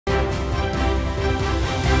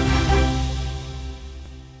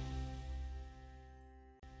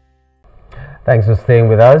Thanks for staying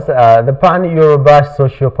with us. The pan-Yoruba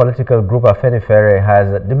socio-political group Afenifere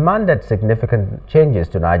has demanded significant changes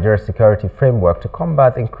to Nigeria's security framework to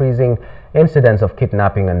combat increasing incidents of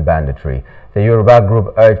kidnapping and banditry. The Yoruba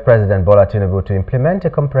group urged President Bola Tinubu to implement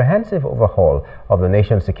a comprehensive overhaul of the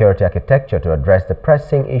nation's security architecture to address the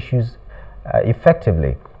pressing issues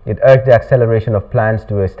effectively. It urged the acceleration of plans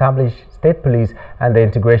to establish state police and the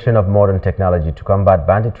integration of modern technology to combat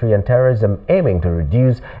banditry and terrorism, aiming to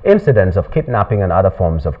reduce incidents of kidnapping and other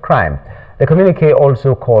forms of crime. The communique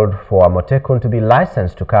also called for Amotekun to be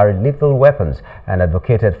licensed to carry lethal weapons and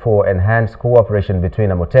advocated for enhanced cooperation between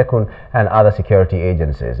Amotekun and other security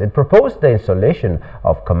agencies. It proposed the installation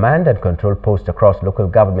of command and control posts across local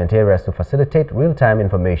government areas to facilitate real-time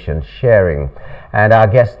information sharing. And our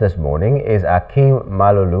guest this morning is Akin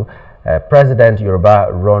Malolu, President, Yoruba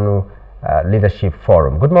Ronu Leadership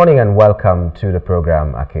Forum. Good morning and welcome to the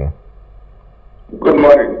program, Akin. Good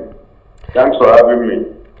morning. Thanks for having me.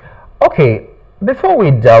 Okay, before we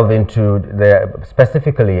delve into the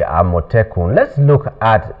specifically Amotekun, let's look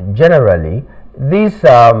at generally these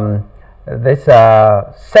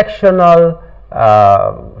sectional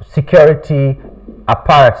security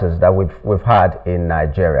apparatus that we've had in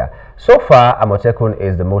Nigeria. So far, Amotekun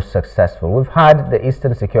is the most successful. We've had the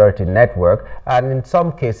Eastern Security Network, and in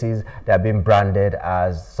some cases, they have been branded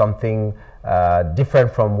as something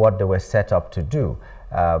different from what they were set up to do.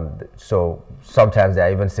 So sometimes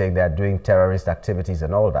they're even saying they're doing terrorist activities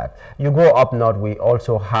and all that. You go up north, we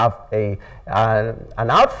also have an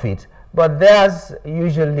outfit, but theirs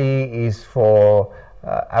usually is for,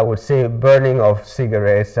 I would say, burning of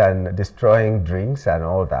cigarettes and destroying drinks and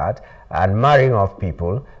all that, and marrying of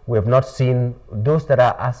people. We have not seen those that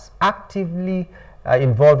are as actively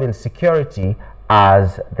involved in security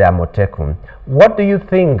as the Amotekun. What do you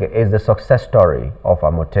think is the success story of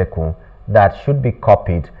Amotekun that should be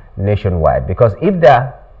copied nationwide? Because if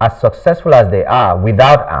they're as successful as they are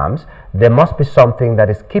without arms, there must be something that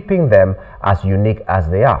is keeping them as unique as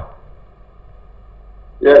they are.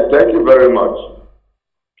 Yeah, thank you very much.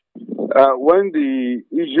 When the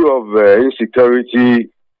issue of insecurity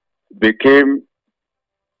became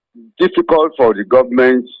difficult for the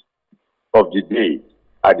government of the day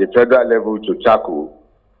at the federal level to tackle,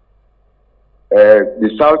 the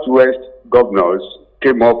Southwest governors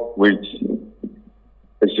came up with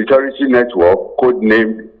a security network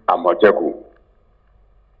codenamed Amotekun.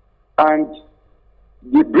 And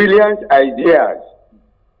the brilliant ideas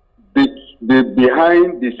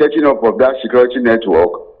behind the setting up of that security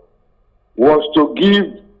network was to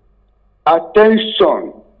give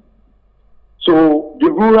attention to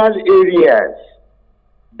the rural areas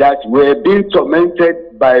that were being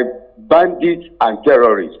tormented by bandits and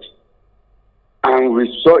terrorists. And we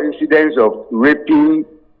saw incidents of raping,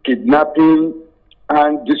 kidnapping,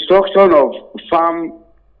 and destruction of farm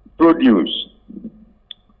produce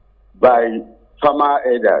by farmer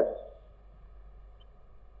herders.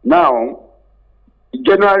 Now,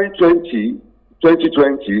 January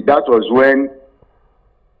 2020, that was when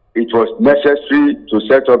it was necessary to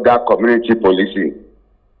set up that community policing.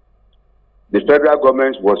 The federal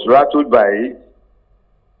government was rattled by it,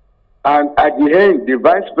 and at the end, the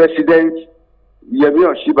vice president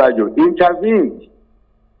Shibajo intervened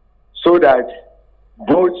so that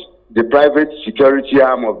both the private security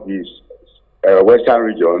arm of this Western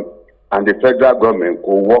region and the federal government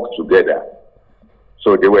could work together.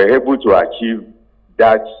 So they were able to achieve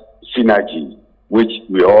that synergy which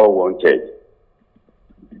we all wanted.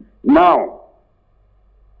 Now,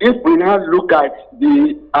 if we now look at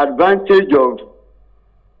the advantage of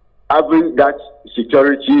having that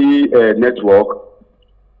security network,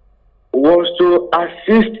 was to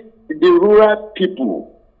assist the rural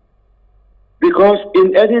people, because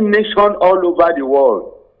in any nation all over the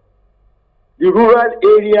world, the rural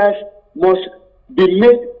areas must be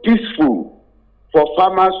made peaceful for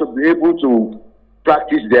farmers to be able to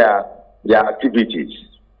practice their activities.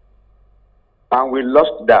 And we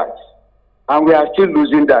lost that, and we are still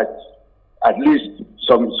losing that. At least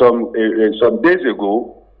some days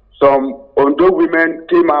ago, some Ondo women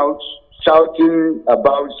came out shouting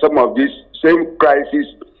about some of these same crises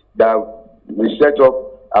that we set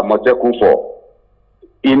up Amotekun for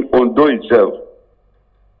in Ondo itself.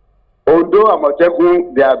 Ondo,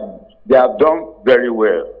 Amotekun, they have done very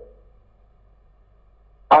well.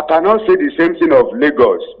 I cannot say the same thing of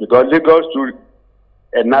Lagos, because Lagos too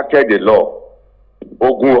enacted the law.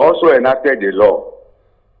 Ogun also enacted the law.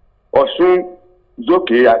 Osun is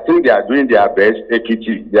okay. I think they are doing their best.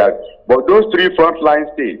 Ekiti, but those three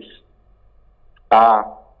frontline states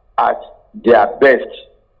are at their best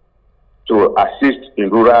to assist in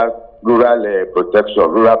rural rural protection,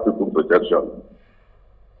 rural people protection.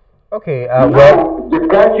 Okay. Well, the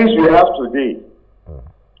crisis we have today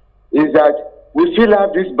is that we still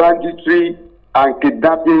have this banditry and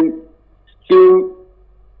kidnapping still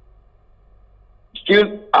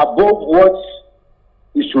above what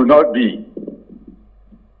it should not be.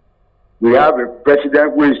 We have a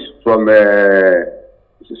president who is from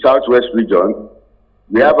the southwest region.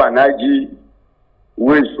 We have an IG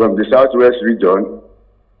who is from the southwest region.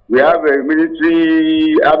 We have a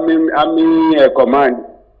military army command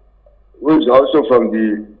who is also from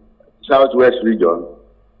the southwest region.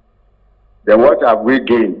 Then what have we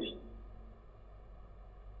gained?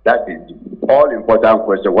 That is the all-important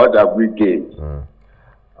question. What have we gained?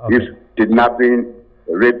 Okay. If kidnapping,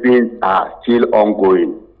 raping are still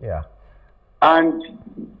ongoing? Yeah. And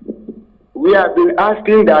we have been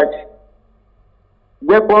asking that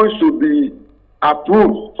weapons should be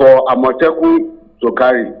approved for Amotekun to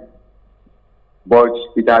carry. But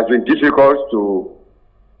it has been difficult to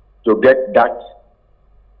get that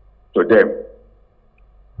to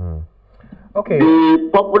them. Okay. The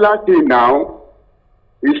popular thing now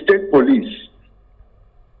is state police.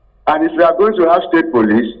 And if we are going to have state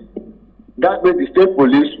police, that means the state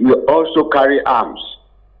police will also carry arms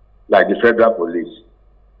like the federal police.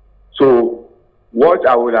 So what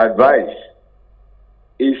I would advise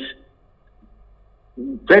is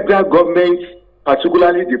federal government,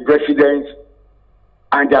 particularly the president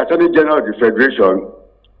and the Attorney General of the Federation,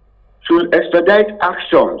 should expedite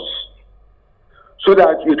actions so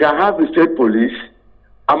that we can have the state police,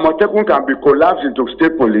 Amotekun can be collapsed into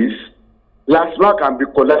state police, LASMA can be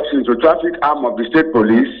collapsed into traffic arm of the state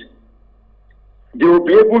police. They will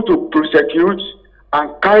be able to prosecute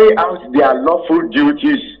and carry out their lawful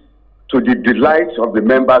duties to the delight of the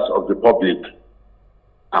members of the public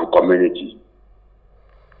and community.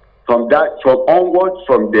 From onwards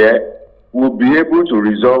from there, we'll be able to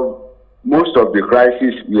resolve most of the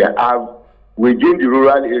crises we have within the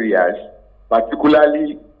rural areas,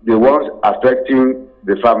 particularly the ones affecting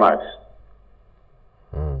the farmers.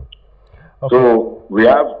 Okay. So we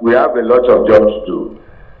have a lot of jobs to do.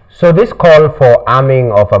 So this call for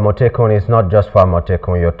arming of Amotekun is not just for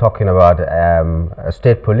Amotekun. You're talking about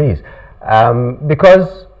state police,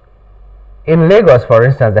 because in Lagos, for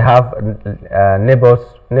instance, they have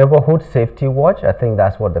neighborhood safety watch. I think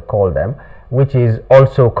that's what they call them, which is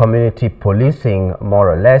also community policing, more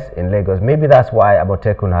or less, in Lagos. Maybe that's why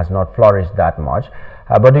Amotekun has not flourished that much.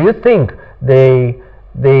 But do you think the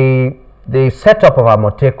setup of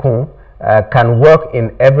Amotekun can work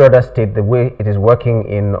in every other state the way it is working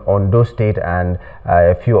in Ondo State and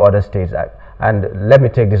a few other states? And let me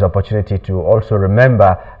take this opportunity to also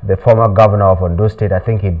remember the former governor of Ondo State. I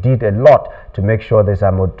think he did a lot to make sure this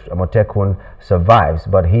Amotekun survives,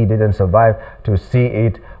 but he didn't survive to see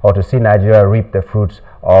it or to see Nigeria reap the fruits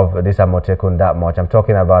of this Amotekun that much. I'm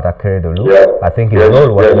talking about Akeredolu. Yeah. I think his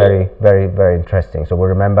role was very, very, very interesting. So we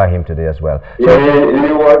remember him today as well. So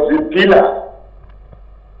he was the pillar.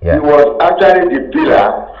 Yeah. He was actually the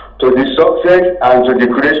pillar to the success and to the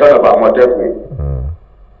creation of Amotekun.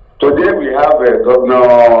 Today we have Governor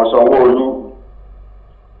Sanwo-Olu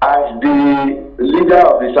as the leader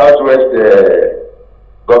of the Southwest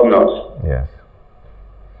governors. Yes.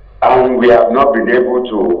 And we have not been able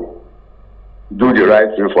to do the right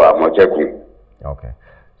thing for Amotekun. Okay.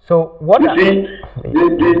 So what? You see, the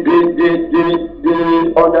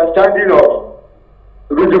understanding of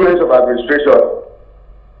rudiments of administration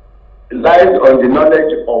lies on the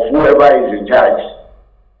knowledge of whoever is in charge.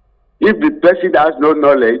 If the person has no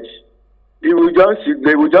knowledge, they will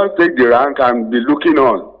just take the rank and be looking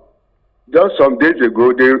on. Just some days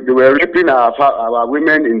ago, they were raping our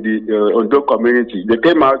women in the Ondo community. They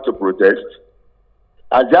came out to protest.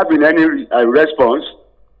 Has there been any response?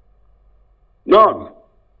 None.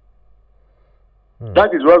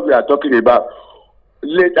 That is what we are talking about.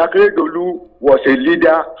 Akeredolu was a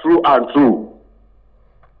leader through and through.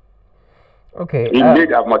 Okay. He made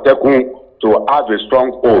Amotekun to have a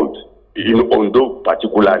strong hold in Ondo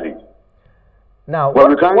particularly. Now,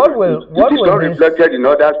 but it is not reflected in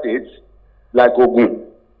other states like Ogun.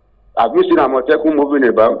 Have you seen Amotekun moving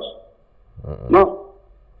about? No.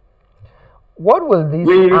 What will this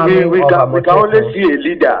we can only see a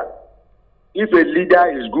leader. If a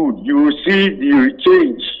leader is good, you will see the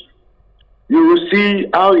change. You will see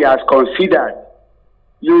how he has considered.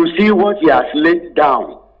 You will see what he has laid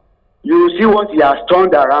down. You will see what he has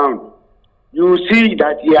turned around. You will see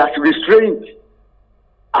that he has restrained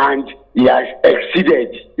and he has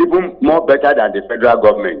exceeded even more better than the federal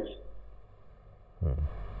government.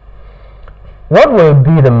 What will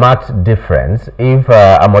be the marked difference if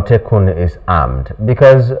Amotekun is armed?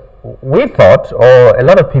 Because we thought, or a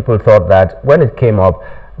lot of people thought, that when it came up,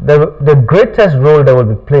 the greatest role they will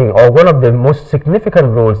be playing, or one of the most significant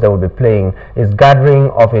roles they will be playing, is gathering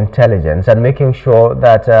of intelligence and making sure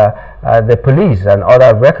that the police and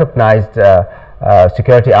other recognized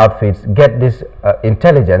security outfits get this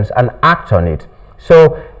intelligence and act on it.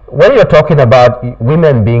 So when you're talking about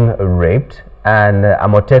women being raped and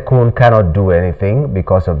Amotekun cannot do anything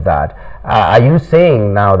because of that, are you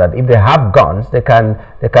saying now that if they have guns, they can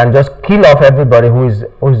just kill off everybody who is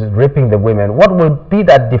raping the women? What will be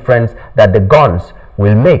that difference that the guns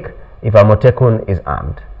will make if Amotekun is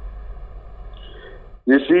armed?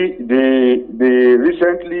 You see,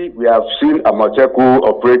 recently we have seen Amotekun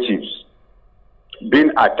operatives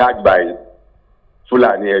being attacked by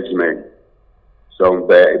Fulani herdsmen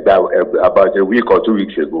about a week or 2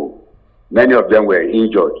 weeks ago. Many of them were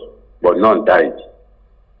injured, but none died.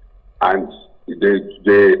 And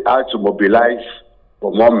they had to mobilize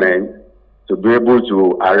for more men to be able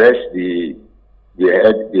to arrest the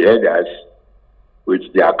herders with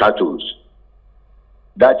their cattle.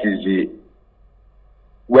 That is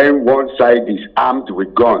when one side is armed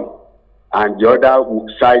with gun and the other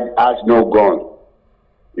side has no gun,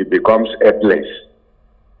 it becomes helpless.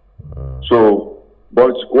 So,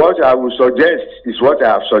 but what I would suggest is what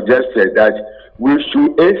I have suggested, that we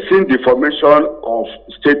should hasten the formation of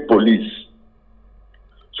state police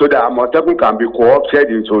so that Amotekun can be co-opted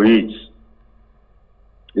into it.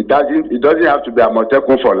 It doesn't have to be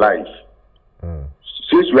Amotekun for life.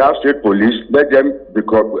 Since we have state police, let them be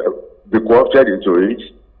co-opted into it.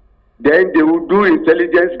 Then they will do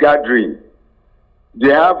intelligence gathering.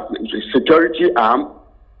 They have security arm,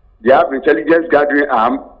 they have intelligence gathering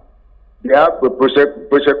arm, they have a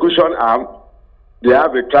prosecution arm, they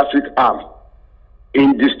have a traffic arm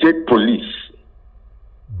in the state police.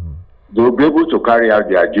 They will be able to carry out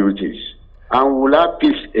their duties, and we will have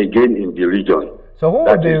peace again in the region. So who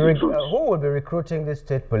will be recruiting the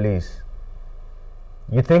state police?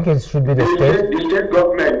 You think it should be the state? The state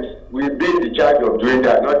government will be in charge of doing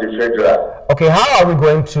that, not the federal. Okay, how are we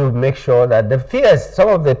going to make sure that the fears, some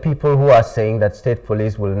of the people who are saying that state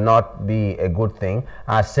police will not be a good thing,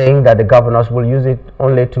 are saying that the governors will use it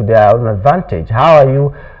only to their own advantage? How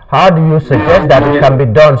do you suggest that it can be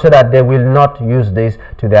done so that they will not use this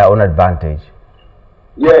to their own advantage?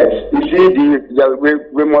 Yes, you see,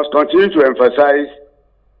 we must continue to emphasize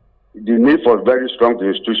the need for very strong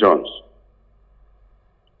institutions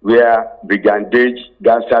where brigandage,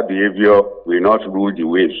 gangster behavior will not rule the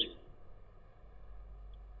waves.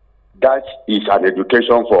 That is an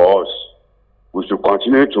education for us. We should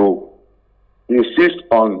continue to insist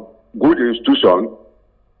on good institutions,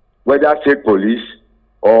 whether state police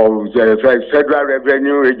or the Federal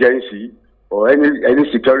Revenue Agency or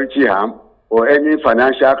any security arm or any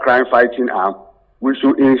financial crime fighting arm. We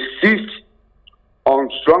should insist on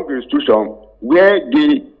strong institutions where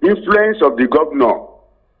the influence of the governor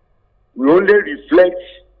will only reflect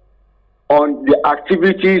on the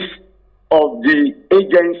activities of the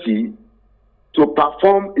agency to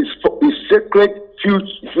perform its sacred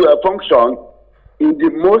function in the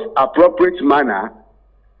most appropriate manner,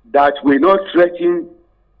 that will not threaten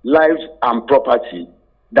lives and property,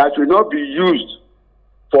 that will not be used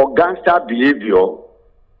for gangster behavior,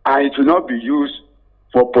 and it will not be used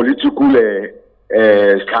for political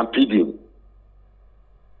stampeding.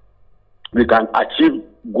 We can achieve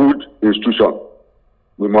good institution.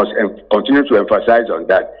 We must continue to emphasize on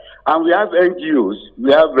that. And we have NGOs,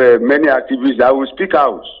 we have many activists that will speak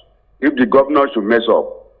out if the governor should mess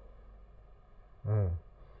up.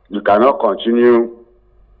 We cannot continue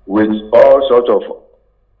with all sorts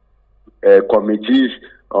of committees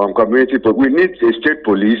on community. But we need a state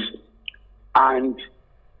police, and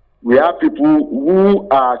we have people who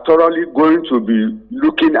are thoroughly going to be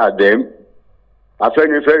looking at them.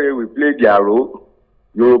 Afenifere will play their role.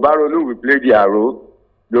 Yoruba Ronu will play their role.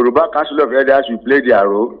 Yoruba Council of Elders will play their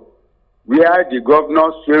role. Where the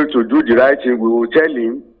governors fail to do the right thing, we will tell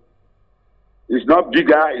him it's not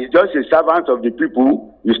bigger, he's just a servant of the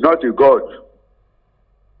people, he's not a god.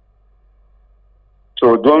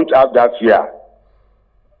 So don't have that fear.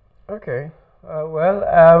 Okay.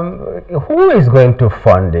 Who is going to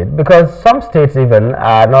fund it? Because some states even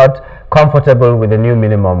are not comfortable with the new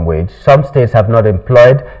minimum wage. Some states have not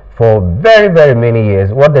employed for very, very many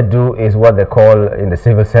years. What they do is what they call in the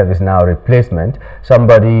civil service now replacement.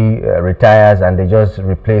 Somebody retires and they just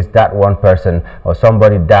replace that one person, or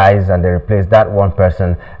somebody dies and they replace that one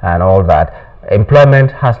person, and all that.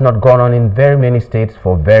 Employment has not gone on in very many states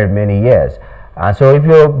for very many years. And so if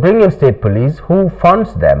you bring in state police, who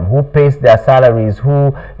funds them, who pays their salaries,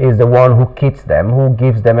 who is the one who kits them, who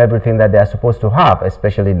gives them everything that they are supposed to have,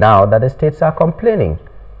 especially now that the states are complaining?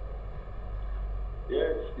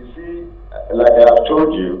 Yes, you see, like I have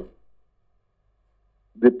told you,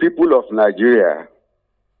 the people of Nigeria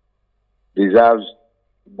deserves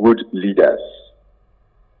good leaders.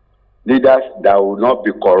 Leaders that will not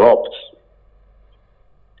be corrupt.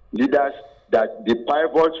 Leaders that the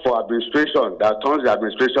pivot for administration, that turns the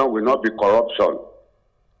administration, will not be corruption.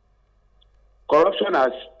 Corruption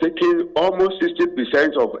has taken almost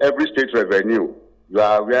 60% of every state revenue. You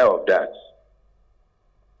are aware of that.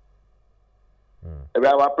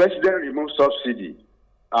 Our president removed subsidy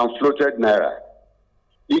and floated naira.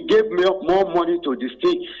 He gave more money to the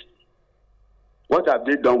states. What have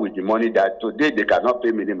they done with the money that today they cannot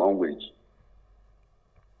pay minimum wage?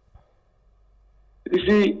 You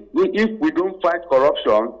see, if we don't fight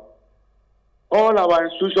corruption, all our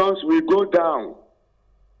institutions will go down.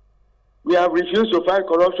 We have refused to fight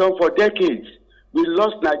corruption for decades. We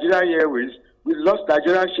lost Nigerian Airways. We lost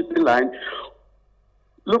Nigerian Shipping Line.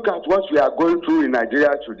 Look at what we are going through in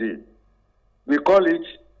Nigeria today. We call it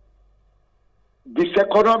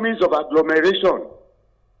diseconomies of agglomeration.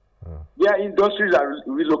 Where industries are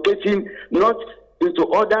relocating not into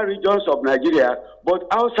other regions of Nigeria, but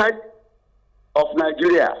outside of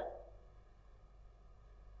Nigeria.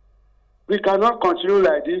 We cannot continue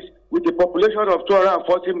like this with a population of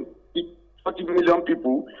 240 million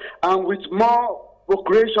people and with more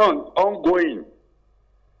procreation ongoing.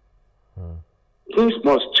 Things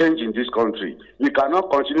must change in this country. We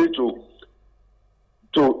cannot continue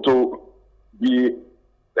to be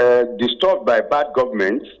disturbed by bad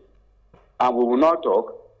governments, and we will not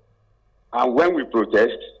talk. And when we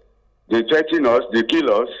protest, they threaten us, they kill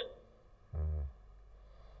us.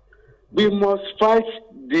 We must fight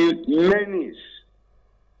the menace.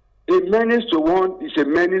 A menace to one is a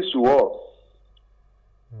menace to all.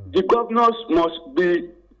 The governors must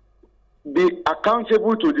be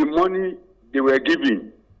accountable to the money they were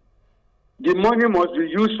given. The money must be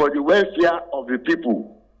used for the welfare of the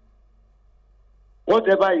people.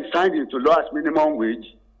 Whatever is signed into law as minimum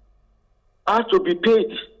wage has to be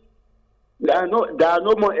paid. There are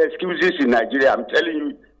no more excuses in Nigeria. I'm telling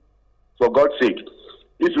you, for God's sake.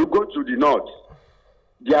 If you go to the north,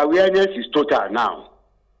 the awareness is total now.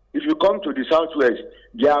 If you come to the southwest,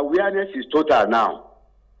 the awareness is total now.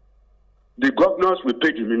 The governors will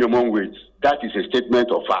pay the minimum wage. That is a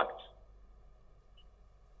statement of fact.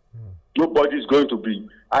 Nobody is going to be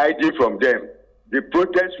hiding from them. The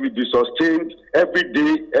protest will be sustained every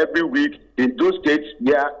day, every week in those states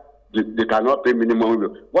where they cannot pay minimum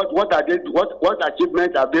wage. What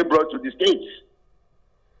achievements have they brought to the states?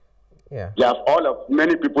 Yeah.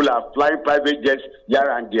 Many people are flying private jets here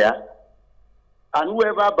and there. And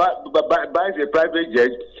whoever buys a private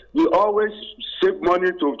jet will always save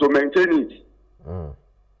money to maintain it.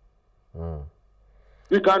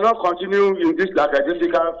 We cannot continue in this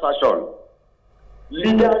lackadaisical fashion.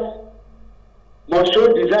 Leaders must show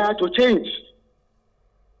desire to change.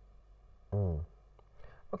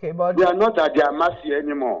 Okay, but we are not at their mercy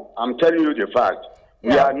anymore. I'm telling you the fact.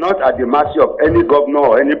 Yeah. We are not at the mercy of any governor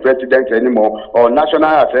or any president anymore, or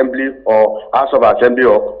National Assembly or House of Assembly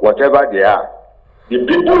or whatever they are. The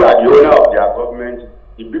people are the owner of their government.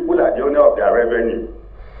 The people are the owner of their revenue.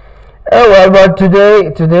 Oh, well, but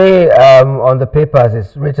today on the papers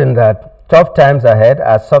it's written that tough times ahead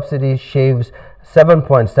as subsidy shaves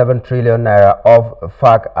 7.7 trillion naira of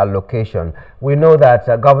FAC allocation. We know that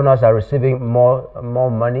governors are receiving more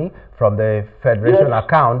money from the federation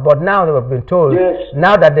account, but now they have been told,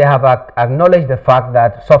 now that they have acknowledged the fact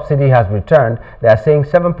that subsidy has returned, they are saying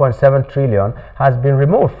 7.7 trillion has been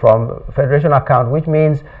removed from federation account, which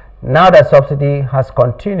means now that subsidy has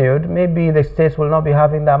continued, maybe the states will not be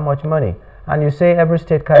having that much money. And you say every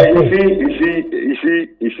state can pay.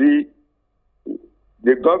 You see,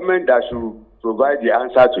 the government that should provide the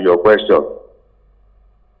answer to your question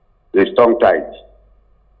is tongue-tied.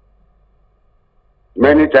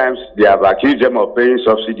 Many times they have accused them of paying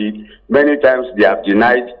subsidy. Many times they have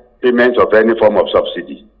denied payment of any form of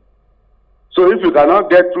subsidy. So if you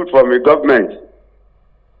cannot get truth from a government,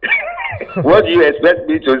 what do you expect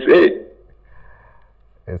me to say?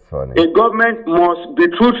 It's funny. A government must be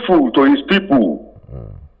truthful to his people.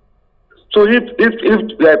 So if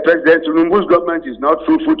President Tinubu's government is not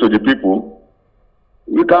truthful to the people,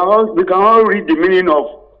 we can all read the meaning of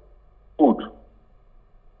food.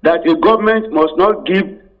 That a government must not give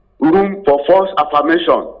room for false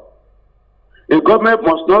affirmation. A government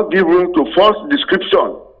must not give room to false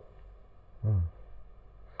description.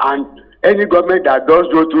 And any government that does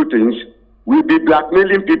those two things will be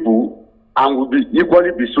blackmailing people and will be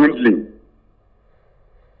equally be swindling.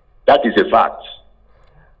 That is a fact.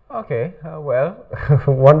 Okay, well,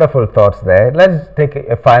 wonderful thoughts there. Let's take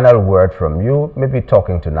a final word from you, maybe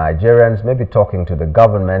talking to Nigerians, maybe talking to the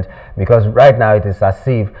government, because right now it is as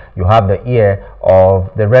if you have the ear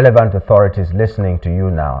of the relevant authorities listening to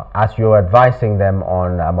you now. As you're advising them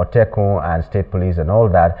on Amotekun and state police and all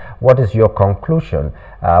that, what is your conclusion?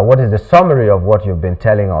 What is the summary of what you've been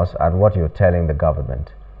telling us and what you're telling the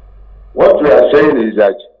government? What we are saying is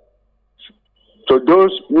that to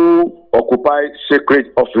those who occupy sacred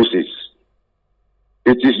offices,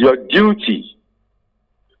 it is your duty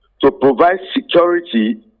to provide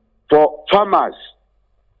security for farmers,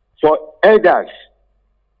 for elders,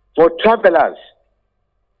 for travelers,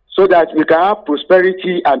 so that we can have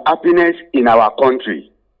prosperity and happiness in our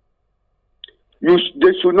country.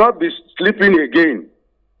 They should not be sleeping again.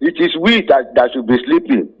 It is we that should be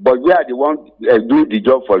sleeping, but we are the ones doing the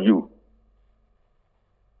job for you.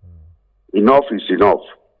 Enough is enough.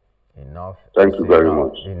 Enough. Thank you very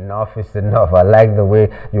much. Enough is enough. I like the way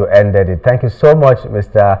you ended it. Thank you so much,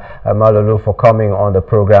 Mr. Malolu, for coming on the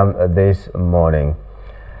program this morning.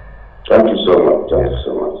 Thank you so much. Thank you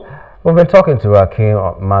so much. We've been talking to Akin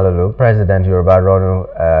Malolu, President, Yoruba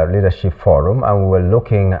Ronu Leadership Forum, and we were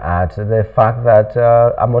looking at the fact that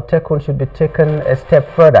Amotekun should be taken a step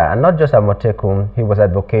further. And not just Amotekun, he was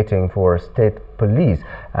advocating for state police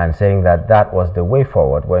and saying that that was the way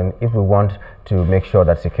forward if we want to make sure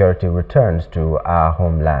that security returns to our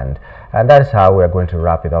homeland. And that is how we are going to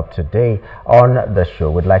wrap it up today on the show.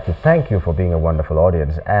 We'd like to thank you for being a wonderful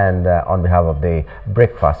audience, and on behalf of the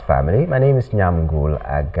Breakfast family, my name is Nyamgul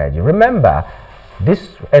Agaji. Remember, this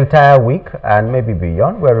entire week and maybe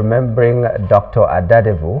beyond, we're remembering Dr.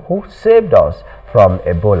 Adadevu, who saved us from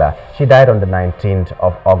Ebola. She died on the 19th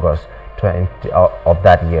of August of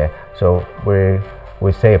that year. So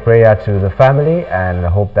we say a prayer to the family and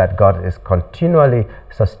hope that God is continually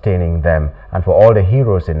sustaining them. And for all the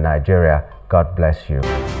heroes in Nigeria, God bless you.